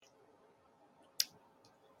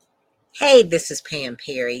Hey, this is Pam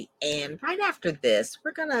Perry, and right after this,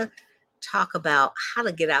 we're going to talk about how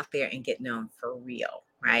to get out there and get known for real,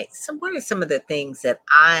 right? So, what are some of the things that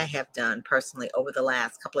I have done personally over the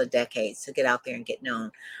last couple of decades to get out there and get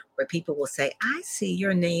known, where people will say, I see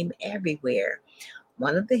your name everywhere?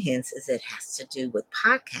 One of the hints is it has to do with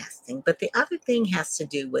podcasting, but the other thing has to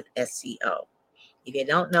do with SEO. If you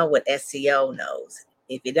don't know what SEO knows,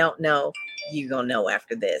 if you don't know, you're going to know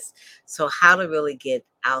after this. So, how to really get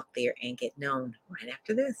out there and get known right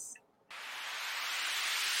after this.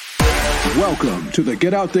 Welcome to the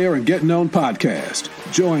Get Out There and Get Known podcast.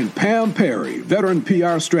 Join Pam Perry, veteran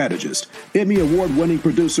PR strategist, Emmy award-winning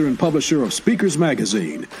producer and publisher of Speakers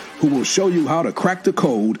Magazine, who will show you how to crack the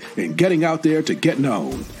code in getting out there to get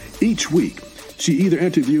known. Each week, she either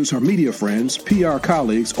interviews her media friends, PR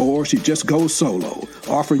colleagues, or she just goes solo,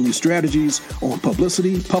 offering you strategies on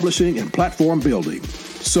publicity, publishing, and platform building.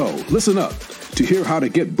 So, listen up to hear how to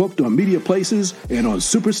get booked on media places and on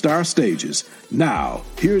superstar stages. Now,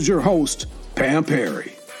 here's your host, Pam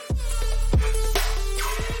Perry.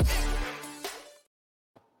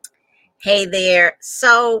 Hey there.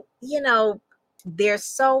 So, there's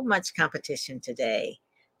so much competition today.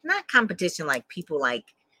 Not competition like people like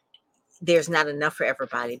there's not enough for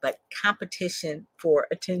everybody, but competition for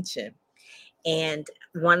attention. And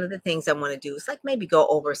one of the things I want to do is like maybe go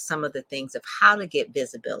over some of the things of how to get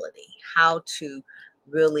visibility, how to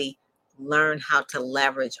really learn how to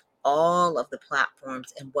leverage all of the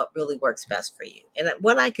platforms and what really works best for you. And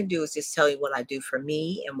what I can do is just tell you what I do for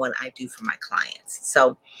me and what I do for my clients.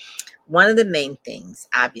 So, one of the main things,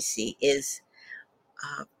 obviously, is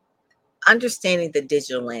uh, understanding the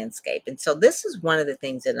digital landscape. And so, this is one of the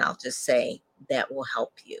things that I'll just say that will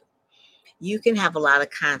help you. You can have a lot of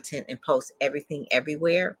content and post everything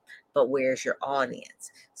everywhere, but where's your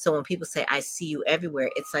audience? So when people say, I see you everywhere,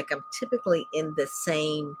 it's like I'm typically in the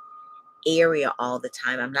same area all the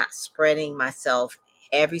time. I'm not spreading myself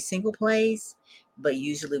every single place, but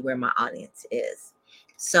usually where my audience is.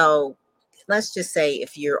 So let's just say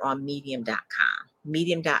if you're on medium.com,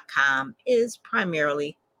 medium.com is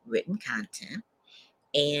primarily written content,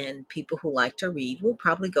 and people who like to read will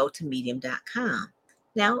probably go to medium.com.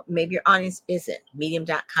 Now, maybe your audience isn't.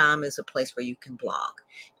 Medium.com is a place where you can blog,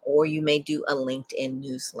 or you may do a LinkedIn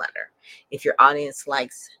newsletter. If your audience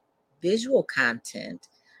likes visual content,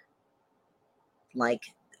 like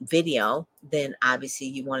video, then obviously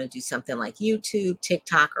you want to do something like YouTube,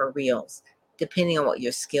 TikTok, or Reels, depending on what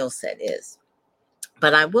your skill set is.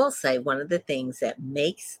 But I will say one of the things that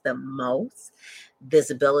makes the most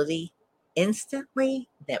visibility instantly,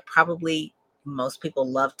 that probably most people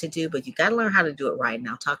love to do, but you got to learn how to do it right. And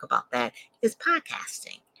I'll talk about that, is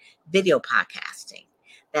podcasting, video podcasting.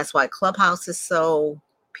 That's why Clubhouse is so,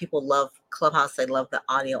 people love Clubhouse. They love the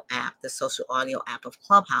audio app, the social audio app of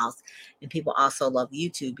Clubhouse. And people also love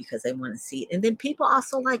YouTube because they want to see it. And then people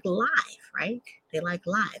also like live, right? They like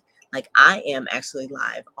live. Like I am actually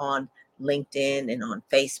live on LinkedIn and on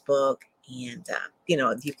Facebook. And,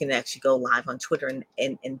 you can actually go live on Twitter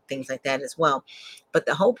and things like that as well. But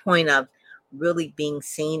the whole point of really being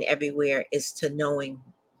seen everywhere is to knowing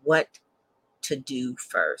what to do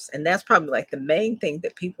first. And that's probably like the main thing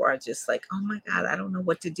that people are just like, oh my God, I don't know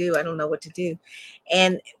what to do. I don't know what to do.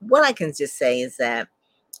 And what I can just say is that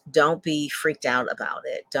don't be freaked out about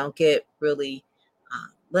it. Don't get really,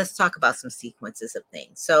 let's talk about some sequences of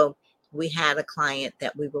things. So we had a client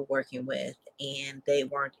that we were working with and they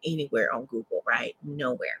weren't anywhere on Google, right?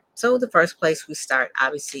 Nowhere. So the first place we start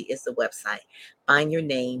obviously is the website,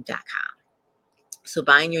 buyingyourname.com. So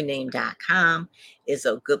buyingyourname.com is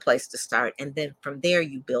a good place to start. And then from there,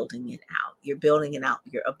 you're building it out. You're building it out,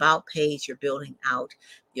 your about page, you're building out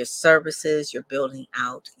your services, you're building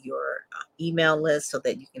out your email list so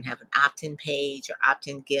that you can have an opt-in page or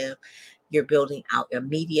opt-in gift. You're building out your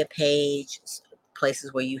media page,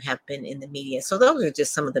 places where you have been in the media. So those are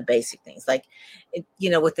just some of the basic things. Like,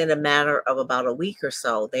 within a matter of about a week or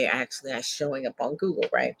so, they actually are showing up on Google,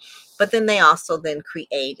 right? But then they also then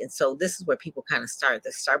create. And so this is where people kind of start.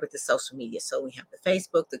 They start with the social media. So we have the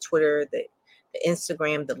Facebook, the Twitter, the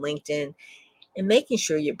Instagram, the LinkedIn, and making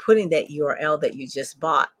sure you're putting that URL that you just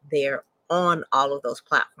bought there on all of those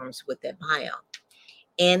platforms with that bio.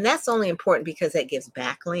 And that's only important because that gives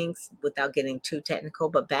backlinks without getting too technical,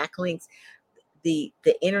 but backlinks, the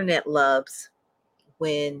internet loves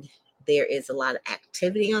when there is a lot of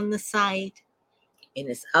activity on the site and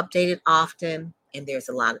it's updated often and there's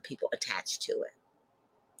a lot of people attached to it.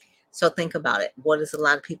 So think about it. What is a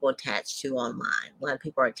lot of people attached to online? A lot of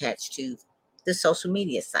people are attached to the social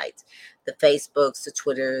media sites, the Facebooks, the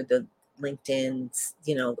Twitter, the LinkedIn,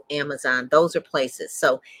 Amazon, those are places.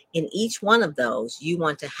 So in each one of those, you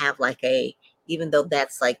want to have like even though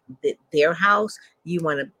that's like their house, you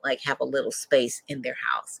want to like have a little space in their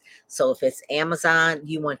house. So if it's Amazon,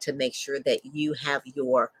 you want to make sure that you have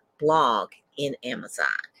your blog in Amazon.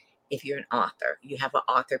 If you're an author, you have an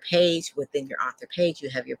author page. Within your author page, you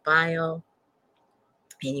have your bio,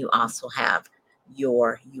 and you also have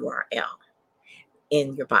your URL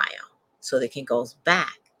in your bio so that it goes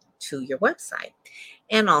back to your website.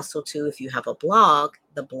 And also too, if you have a blog,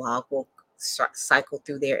 the blog will cycle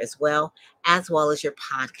through there as well as your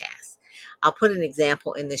podcast. I'll put an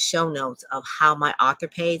example in the show notes of how my author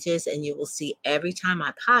page is, and you will see every time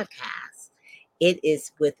I podcast, it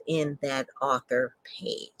is within that author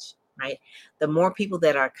page, right? The more people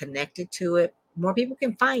that are connected to it, more people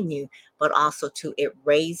can find you, but also too, it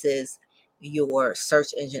raises your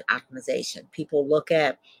search engine optimization. People look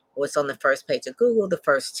at what's on the first page of Google, the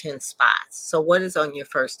first 10 spots. So what is on your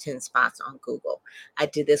first 10 spots on Google? I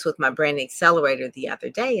did this with my brand accelerator the other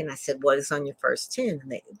day, and I said, what is on your first 10?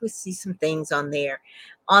 And they would see some things on there.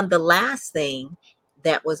 On the last thing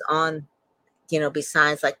that was on,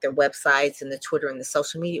 besides like their websites and the Twitter and the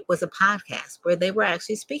social media, was a podcast where they were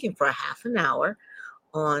actually speaking for a half an hour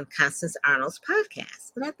on Constance Arnold's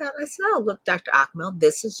podcast. And I said, oh, look, Dr. Akmel,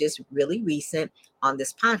 this is just really recent on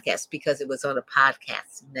this podcast because it was on a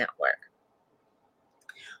podcast network.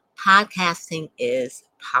 Podcasting is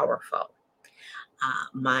powerful.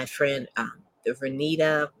 My friend, the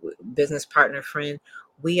Renita, business partner friend,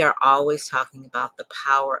 we are always talking about the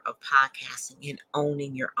power of podcasting and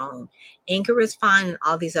owning your own. Anchor is fine, and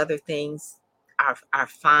all these other things are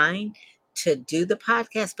fine to do the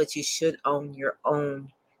podcast, but you should own your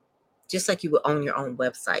own. Just like you would own your own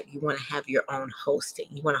website, you want to have your own hosting.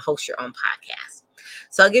 You want to host your own podcast.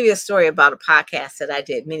 So I'll give you a story about a podcast that I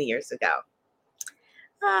did many years ago.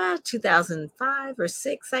 2005 or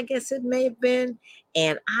 6, I guess it may have been.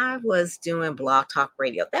 And I was doing Blog Talk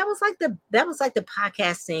Radio. That was like the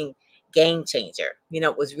podcasting game changer.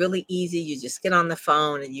 It was really easy. You just get on the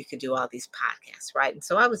phone and you could do all these podcasts, right? And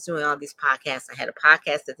so I was doing all these podcasts. I had a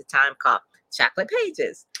podcast at the time called Chocolate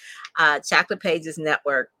Pages. Chocolate Pages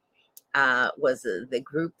Network was the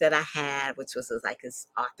group that I had, which was like this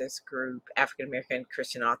authors group, African American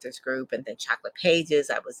Christian authors group, and then Chocolate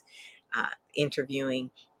Pages. I was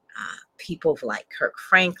interviewing people like Kirk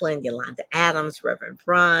Franklin, Yolanda Adams, Reverend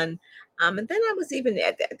Brunn, and then I was even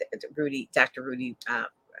at Dr. Rudy,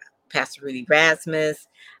 Pastor Rudy Rasmus,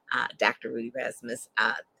 Dr. Rudy Rasmus,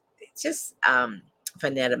 just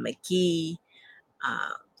Vanetta McGee,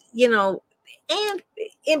 and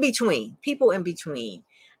in between, people in between.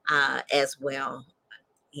 As well,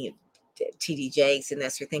 TD Jakes and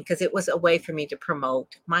that sort of thing, because it was a way for me to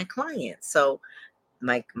promote my clients. So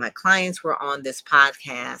my clients were on this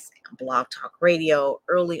podcast, Blog Talk Radio,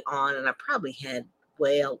 early on, and I probably had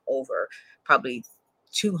well over probably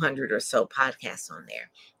 200 or so podcasts on there.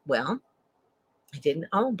 Well, I didn't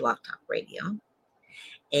own Blog Talk Radio.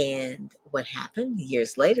 And what happened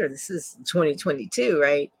years later, this is 2022,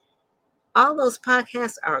 right? All those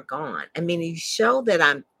podcasts are gone. I mean, you show that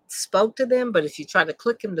I spoke to them, but if you try to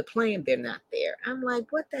click them to play them, they're not there. I'm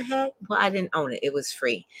like, what the heck? Well, I didn't own it. It was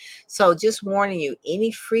free. So just warning you,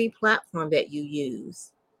 any free platform that you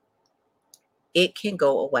use, it can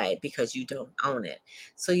go away because you don't own it.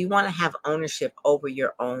 So you want to have ownership over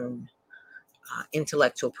your own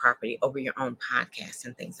intellectual property, over your own podcasts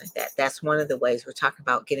and things like that. That's one of the ways we're talking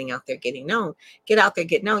about getting out there, getting known. Get out there,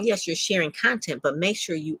 get known. Yes, you're sharing content, but make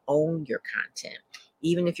sure you own your content.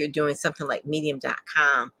 Even if you're doing something like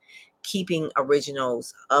medium.com, keeping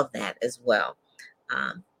originals of that as well.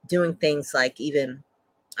 Doing things like even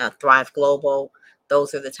Thrive Global.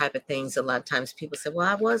 Those are the type of things a lot of times people say, well,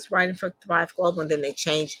 I was writing for Thrive Global, and then they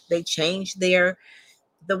change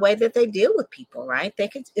the way that they deal with people, right?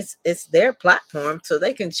 It's their platform, so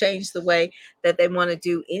they can change the way that they want to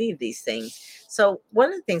do any of these things. So one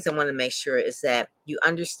of the things I want to make sure is that you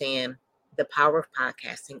understand the power of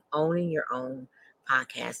podcasting, owning your own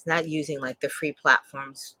podcast, not using like the free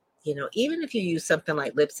platforms. Even if you use something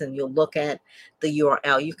like Libsyn, you'll look at the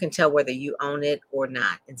URL, you can tell whether you own it or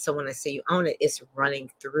not. And so when I say you own it, it's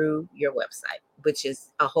running through your website, which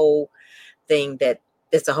is a whole thing that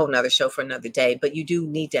it's a whole nother show for another day, but you do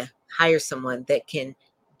need to hire someone that can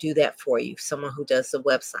do that for you. Someone who does the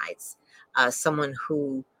websites, someone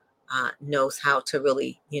who knows how to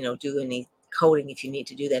really, do any coding if you need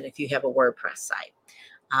to do that. If you have a WordPress site,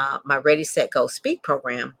 my Ready, Set, Go, Speak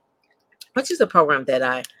program, which is a program that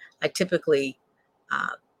I typically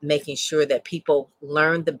making sure that people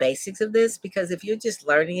learn the basics of this, because if you're just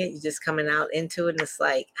learning it, you're just coming out into it and it's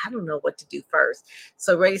like, I don't know what to do first.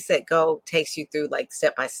 So Ready, Set, Go takes you through like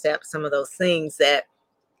step by step some of those things that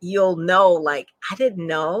you'll know, like, I didn't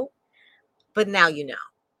know, but now you know.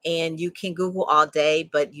 And you can Google all day,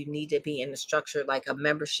 but you need to be in a structure like a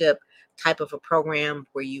membership type of a program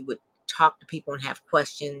where you would talk to people and have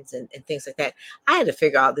questions and things like that. I had to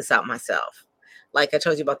figure all this out myself. Like I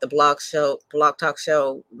told you about the blog talk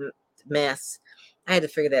show mess. I had to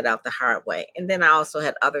figure that out the hard way. And then I also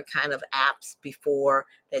had other kind of apps before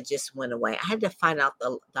that just went away. I had to find out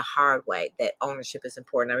the hard way that ownership is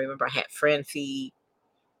important. I remember I had FriendFeed.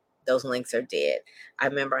 Those links are dead. I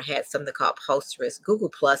remember I had something called Posterous. Google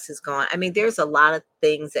Plus is gone. I mean, there's a lot of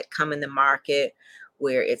things that come in the market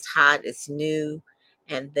where it's hot, it's new,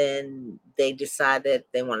 and then they decide that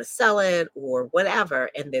they want to sell it or whatever,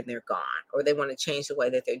 and then they're gone. Or they want to change the way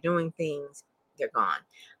that they're doing things, they're gone.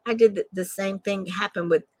 I did the same thing happen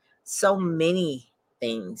with so many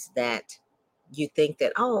things that you think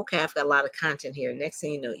that, oh, okay, I've got a lot of content here. Next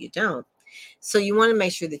thing you know, you don't. So you want to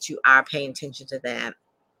make sure that you are paying attention to that,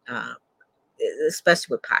 uh,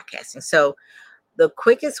 especially with podcasting. So the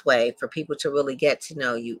quickest way for people to really get to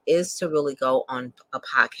know you is to really go on a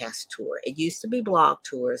podcast tour. It used to be blog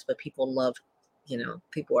tours, but people love,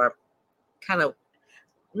 people are kind of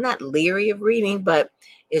not leery of reading, but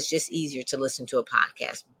it's just easier to listen to a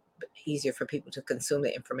podcast, easier for people to consume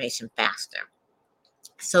the information faster.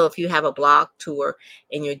 So if you have a blog tour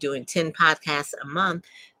and you're doing 10 podcasts a month,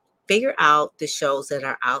 figure out the shows that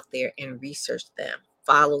are out there and research them,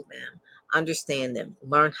 follow them, understand them,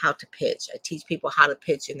 learn how to pitch. I teach people how to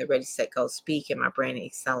pitch in the Ready, Set, Go, Speak in my Branding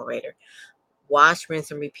Accelerator. Wash,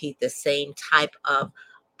 rinse, and repeat the same type of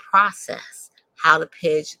process. How to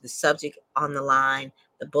pitch, the subject on the line,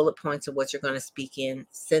 the bullet points of what you're going to speak in,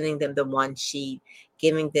 sending them the one sheet,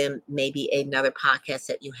 giving them maybe another podcast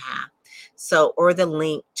that you have. So, or the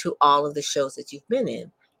link to all of the shows that you've been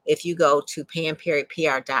in. If you go to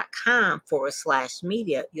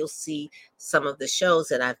pamperrypr.com/media, you'll see some of the shows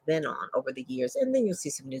that I've been on over the years, and then you'll see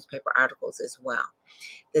some newspaper articles as well.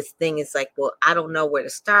 This thing is like, well, I don't know where to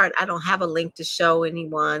start. I don't have a link to show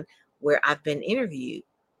anyone where I've been interviewed.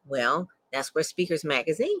 Well, that's where Speakers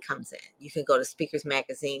Magazine comes in. You can go to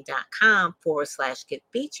speakersmagazine.com/get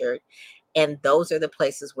featured. And those are the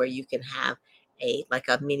places where you can have like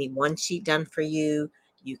a mini one sheet done for you.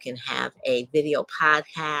 You can have a video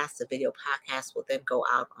podcast. The video podcast will then go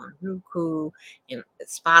out on Roku and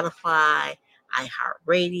Spotify,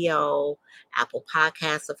 iHeartRadio, Apple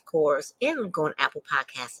Podcasts, of course, and it'll go on Apple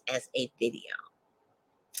Podcasts as a video.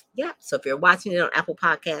 Yeah. So if you're watching it on Apple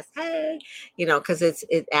Podcasts, hey, because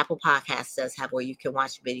Apple Podcasts does have where you can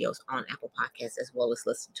watch videos on Apple Podcasts as well as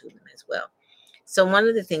listen to them as well. So one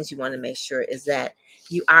of the things you want to make sure is that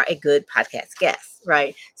you are a good podcast guest,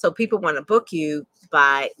 right? So people want to book you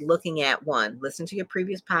by looking at listen to your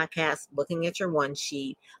previous podcast, looking at your one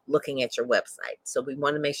sheet, looking at your website. So we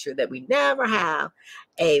want to make sure that we never have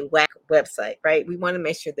a whack website, right? We want to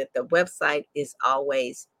make sure that the website is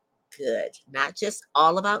always good, not just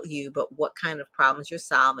all about you, but what kind of problems you're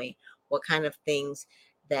solving, what kind of things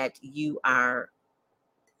that you are,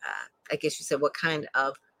 I guess you said, what kind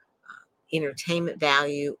of entertainment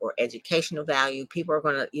value or educational value. People are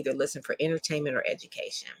going to either listen for entertainment or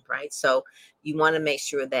education, right? So you want to make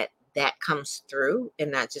sure that that comes through and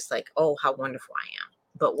not just like, oh, how wonderful I am,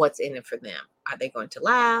 but what's in it for them. Are they going to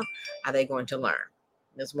laugh? Are they going to learn?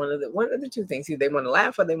 That's one of the two things. Either they want to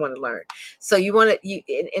laugh or they want to learn. So you want to,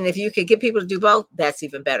 and if you could get people to do both, that's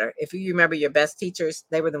even better. If you remember your best teachers,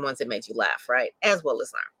 they were the ones that made you laugh, right? As well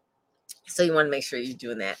as learn. So you want to make sure you're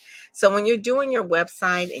doing that. So when you're doing your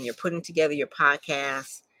website and you're putting together your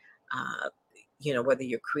podcast, whether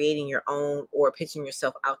you're creating your own or pitching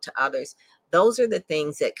yourself out to others, those are the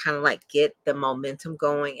things that kind of like get the momentum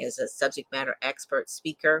going as a subject matter expert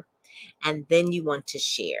speaker. And then you want to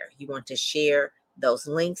share. You want to share those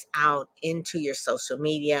links out into your social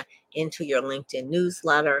media, into your LinkedIn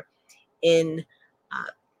newsletter, in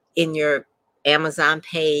your Amazon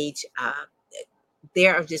page.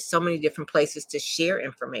 There are just so many different places to share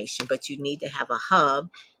information, but you need to have a hub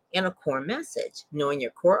and a core message. Knowing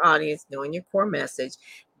your core audience, knowing your core message,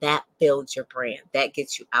 that builds your brand. That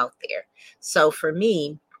gets you out there. So for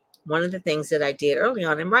me, one of the things that I did early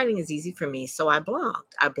on, and writing is easy for me, so I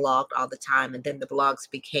blogged. I blogged all the time, and then the blogs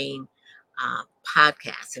became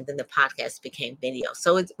podcasts, and then the podcast became video.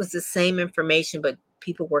 So it was the same information, but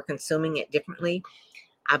people were consuming it differently.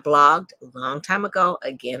 I blogged a long time ago.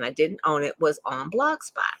 Again, I didn't own it, was on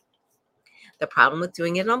Blogspot. The problem with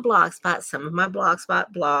doing it on Blogspot, some of my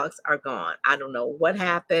Blogspot blogs are gone. I don't know what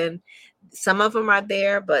happened. Some of them are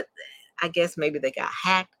there, but I guess maybe they got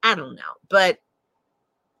hacked. I don't know. But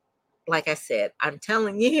like I said, I'm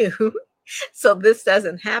telling you, so this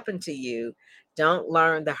doesn't happen to you. Don't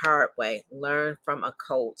learn the hard way. Learn from a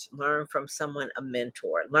coach, learn from someone, a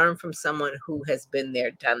mentor, learn from someone who has been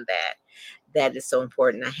there, done that. That is so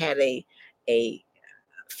important. I had a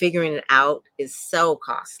figuring it out is so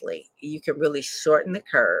costly. You can really shorten the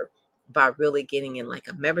curve by really getting in like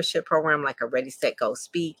a membership program, like a Ready, Set, Go,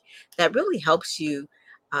 Speak, that really helps you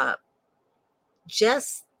uh,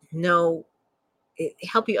 just know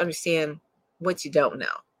help you understand what you don't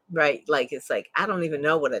know, right? Like it's like I don't even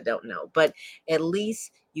know what I don't know, but at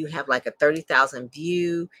least you have like a 30,000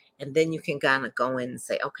 view, and then you can kind of go in and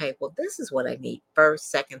say, okay, well, this is what I need first,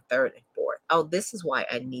 second, third, and fourth. Oh, this is why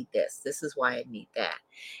I need this. This is why I need that.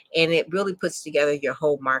 And it really puts together your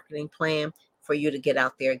whole marketing plan for you to get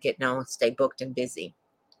out there, get known, stay booked and busy.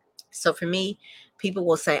 So for me, people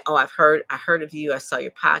will say, "Oh, I heard of you. I saw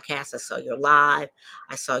your podcast. I saw your live.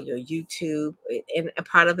 I saw your YouTube." And a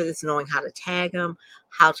part of it is knowing how to tag them,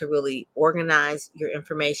 how to really organize your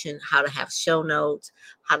information, how to have show notes,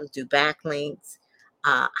 how to do backlinks,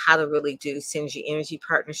 how to really do synergy energy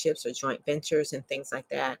partnerships or joint ventures and things like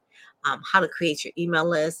that. How to create your email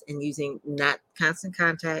list and using not Constant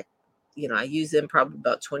Contact. I used them probably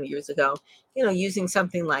about 20 years ago. Using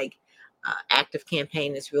something like Active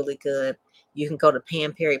Campaign is really good. You can go to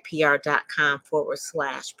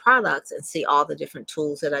pamperrypr.com/products and see all the different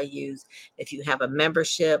tools that I use. If you have a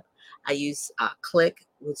membership, I use Click,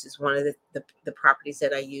 which is one of the properties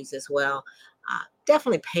that I use as well.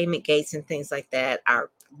 Definitely payment gates and things like that are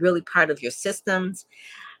really part of your systems.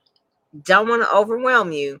 Don't want to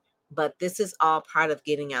overwhelm you, but this is all part of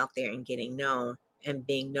getting out there and getting known and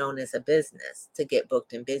being known as a business to get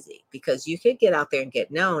booked and busy, because you could get out there and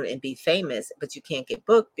get known and be famous, but you can't get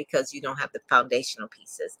booked because you don't have the foundational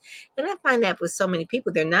pieces. And I find that with so many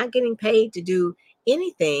people, they're not getting paid to do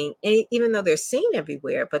anything, even though they're seen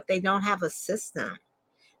everywhere, but they don't have a system.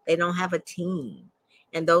 They don't have a team.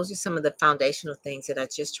 And those are some of the foundational things that I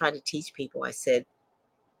just try to teach people. I said,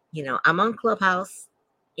 I'm on Clubhouse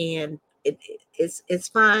and it's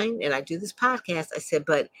fine. And I do this podcast. I said,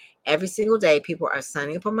 but every single day, people are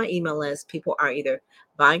signing up on my email list. People are either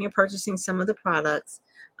buying or purchasing some of the products,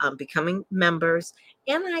 becoming members,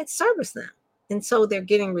 and I service them. And so they're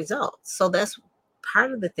getting results. So that's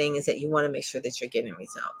part of the thing, is that you want to make sure that you're getting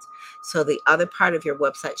results. So the other part of your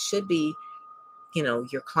website should be,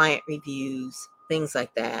 your client reviews, things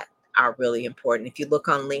like that are really important. If you look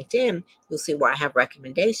on LinkedIn, you'll see where I have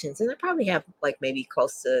recommendations, and I probably have like maybe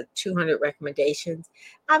close to 200 recommendations.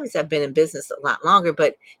 Obviously, I've been in business a lot longer,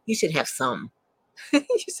 but you should have some. You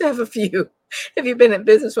should have a few. If you've been in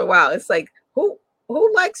business for a while, it's like, who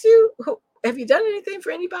likes you? Have you done anything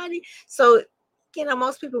for anybody? So,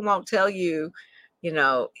 most people won't tell you, you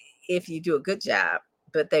know, if you do a good job,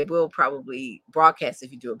 but they will probably broadcast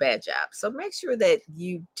if you do a bad job. So make sure that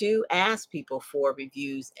you do ask people for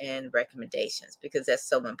reviews and recommendations, because that's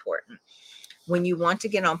so important. When you want to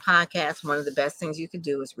get on podcasts, one of the best things you can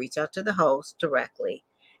do is reach out to the host directly.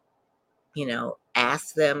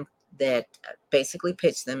 Ask them that, basically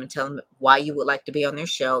pitch them and tell them why you would like to be on their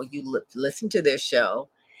show. You listen to their show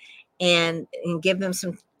and give them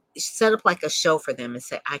set up like a show for them and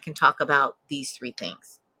say, I can talk about these 3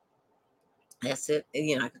 things. That's it.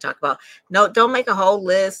 I can talk about, no, don't make a whole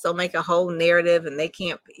list, don't make a whole narrative, and they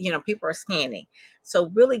can't, people are scanning.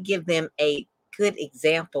 So really give them a good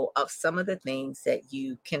example of some of the things that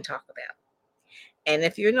you can talk about. And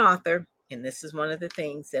if you're an author, and this is one of the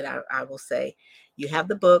things that I will say, you have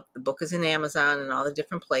the book is in Amazon and all the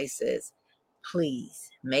different places.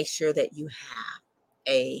 Please make sure that you have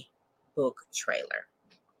a book trailer.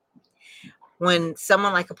 When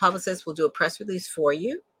someone like a publicist will do a press release for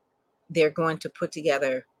you, they're going to put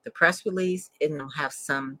together the press release, and it'll have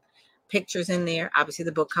some pictures in there, obviously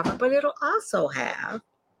the book cover, but it'll also have,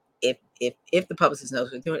 if the publicist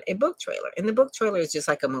knows we're doing, a book trailer. And the book trailer is just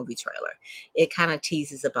like a movie trailer. It kind of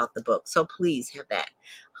teases about the book. So please have that.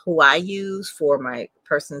 Who I use for my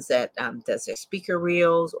persons that does their speaker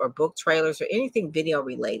reels or book trailers or anything video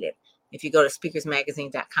related. If you go to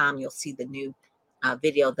speakersmagazine.com, you'll see the new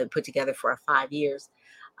video they put together for our 5 years.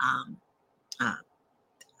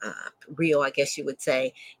 Reel, I guess you would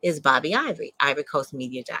say, is Bobby Ivory,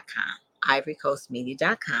 ivorycoastmedia.com.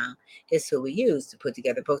 ivorycoastmedia.com is who we use to put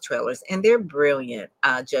together book trailers, and they're brilliant.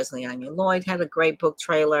 Judge Leonia Lloyd had a great book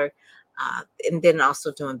trailer. And then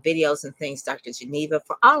also doing videos and things. Dr. Geneva,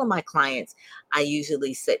 for all of my clients, I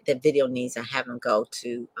usually set the video needs. I have them go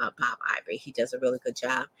to Bob Ivory. He does a really good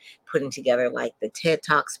job putting together like the TED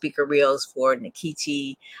Talk speaker reels for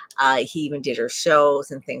Nikichi. He even did her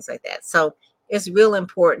shows and things like that. So it's real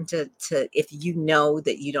important to if you know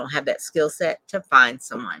that you don't have that skill set, to find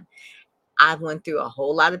someone. I've went through a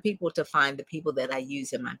whole lot of people to find the people that I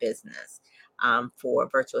use in my business, for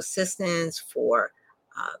virtual assistants, for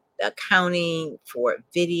accounting, for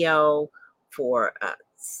video, for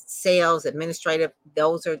sales, administrative.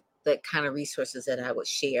 Those are the kind of resources that I would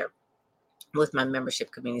share with my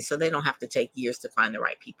membership community, so they don't have to take years to find the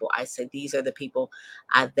right people. I say these are the people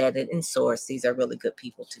I've vetted and sourced. These are really good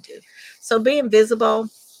people to do. So being visible,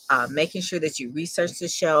 making sure that you research the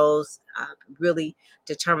shows, really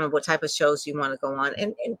determine what type of shows you want to go on.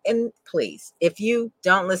 And please, if you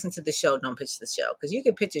don't listen to the show, don't pitch the show, because you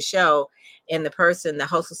can pitch a show and the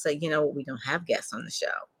host will say, you know, we don't have guests on the show.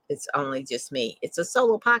 It's only just me. It's a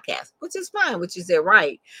solo podcast, which is fine, which is their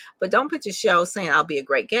right. But don't put your show saying I'll be a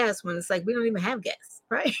great guest when it's like we don't even have guests,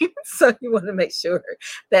 right? So you want to make sure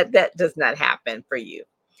that that does not happen for you.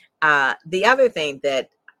 The other thing that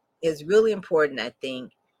is really important, I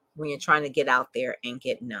think, when you're trying to get out there and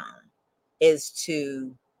get known, is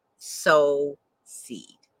to sow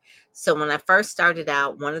seed. So when I first started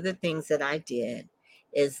out, one of the things that I did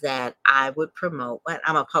is that I would promote. Well,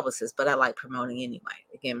 I'm a publicist, but I like promoting anyway.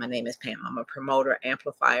 Again, my name is Pam. I'm a promoter,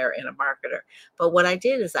 amplifier, and a marketer. But what I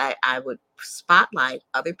did is I would spotlight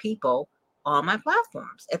other people on my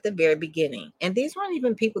platforms at the very beginning. And these weren't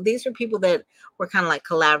even people, these were people that were kind of like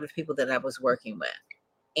collaborative people that I was working with.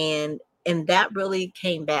 And that really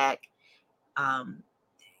came back. Um,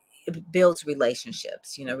 it builds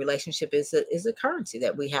relationships. You know, relationship is a currency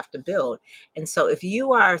that we have to build. And so if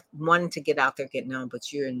you are wanting to get out there, get known,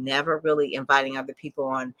 but you're never really inviting other people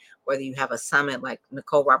on, whether you have a summit like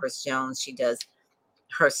Nicole Roberts Jones, she does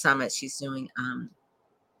her summit. She's doing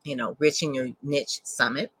you know, Rich in Your Niche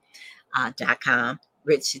Summit .com,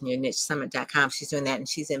 richinyournichesummit.com. She's doing that, and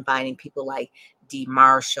she's inviting people like Dee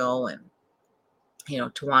Marshall and, you know,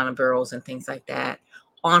 Tawana Burrows and things like that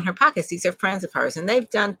on her podcast. These are friends of hers, and they've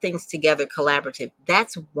done things together collaborative.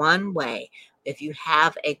 That's one way. If you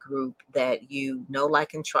have a group that you know,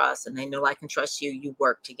 like, and trust, and they know, like, and trust you, you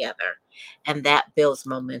work together, and that builds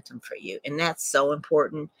momentum for you. And that's so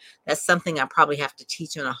important. That's something I probably have to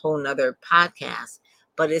teach on a whole nother podcast,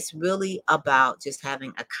 but it's really about just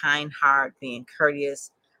having a kind heart, being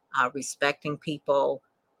courteous, respecting people,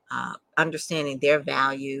 understanding their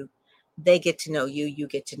value. They get to know you, you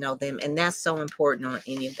get to know them, and that's so important on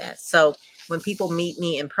any of that. So when people meet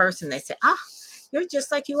me in person, they say, "Oh, you're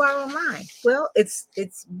just like you are online." Well, it's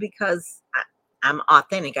because I'm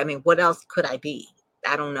authentic. I mean, what else could I be?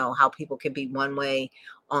 I don't know how people can be one way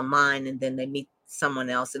online and then they meet someone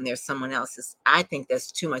else and there's someone else's. I think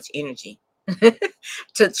that's too much energy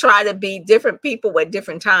to try to be different people at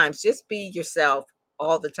different times. Just be yourself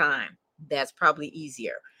all the time. That's probably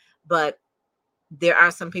easier. But there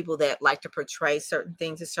are some people that like to portray certain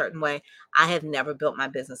things a certain way. I have never built my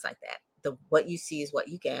business like that. The what you see is what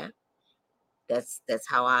you get. That's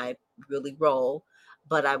how I really roll.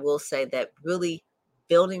 But I will say that really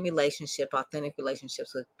building authentic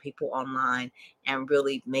relationships with people online, and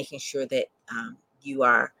really making sure that you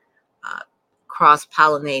are uh, cross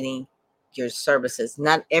pollinating your services.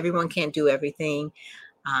 Not everyone can do everything.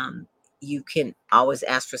 Um, you can always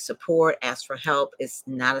ask for support, ask for help. It's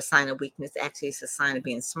not a sign of weakness. Actually, it's a sign of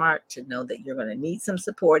being smart, to know that you're going to need some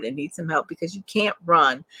support and need some help, because you can't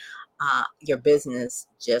run your business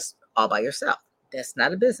just all by yourself. That's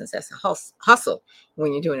not a business. That's a hustle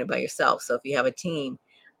when you're doing it by yourself. So if you have a team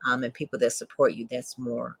and people that support you, that's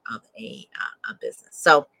more of a business.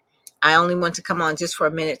 So I only want to come on just for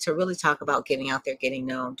a minute to really talk about getting out there, getting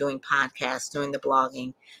known, doing podcasts, doing the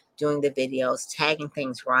blogging, doing the videos, tagging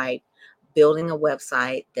things right, building a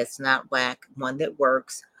website that's not whack, one that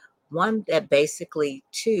works, one that basically,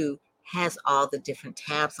 too, has all the different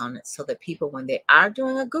tabs on it, so that people, when they are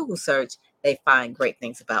doing a Google search, they find great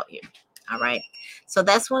things about you. All right. So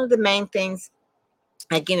that's one of the main things.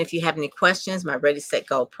 Again, if you have any questions, my Ready, Set,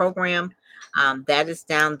 Go program, that is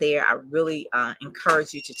down there. I really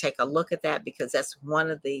encourage you to take a look at that, because that's one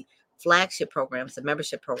of the flagship programs, the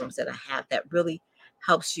membership programs that I have, that really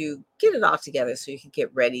helps you get it all together so you can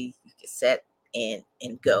get ready, you can set and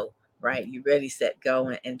go, right? You ready, set,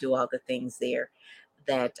 go, and do all the things there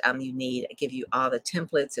that you need. I give you all the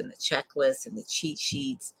templates and the checklists and the cheat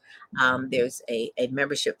sheets. There's a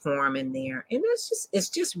membership form in there, and it's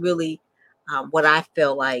just really what I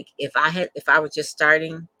feel like, if I were just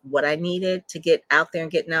starting, what I needed to get out there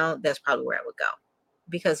and get known, that's probably where I would go.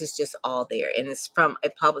 because it's just all there, and it's from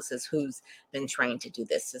a publicist who's been trained to do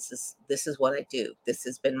this. This is what I do. This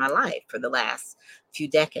has been my life for the last few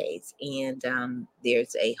decades, and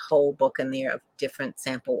there's a whole book in there of different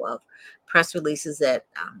sample of press releases that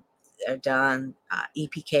are done.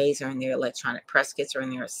 EPKs are in there, electronic press kits are in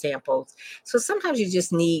there, samples. So sometimes you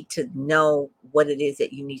just need to know what it is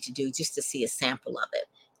that you need to do just to see a sample of it,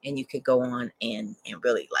 and you could go on and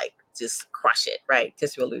really like just crush it, right?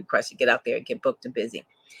 Just really crush it. Get out there and get booked and busy.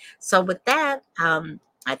 So with that,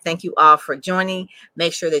 I thank you all for joining.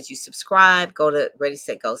 Make sure that you subscribe. Go to Ready,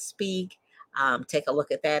 Set, Go, Speak. Take a look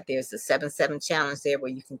at that. There's the 7-7 challenge there where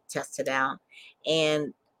you can test it out.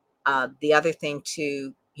 And the other thing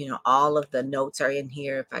too, all of the notes are in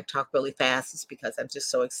here. If I talk really fast, it's because I'm just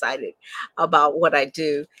so excited about what I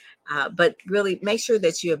do. But really make sure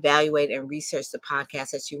that you evaluate and research the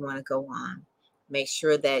podcast that you want to go on. Make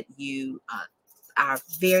sure that you are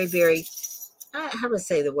very, very, how would I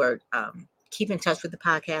say the word, keep in touch with the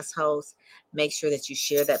podcast host. Make sure that you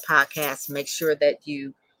share that podcast. Make sure that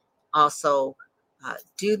you also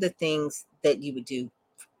do the things that you would do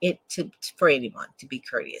for anyone, to be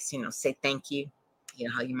courteous, say thank you. You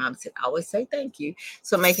know how your mom said, always say thank you.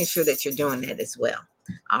 So making sure that you're doing that as well.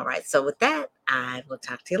 All right. So with that, I will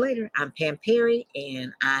talk to you later. I'm Pam Perry,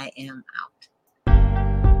 and I am out.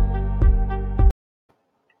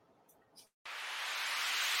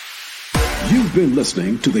 You've been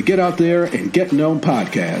listening to the Get Out There and Get Known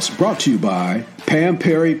podcast, brought to you by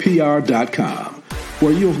PamPerryPR.com,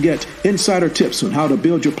 where you'll get insider tips on how to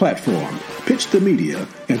build your platform, pitch the media,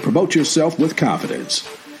 and promote yourself with confidence.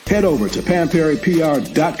 Head over to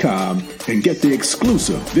PamPerryPR.com and get the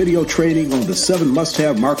exclusive video training on the 7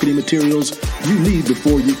 must-have marketing materials you need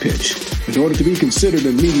before you pitch in order to be considered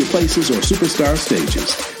in media places or superstar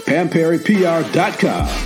stages. PamPerryPR.com.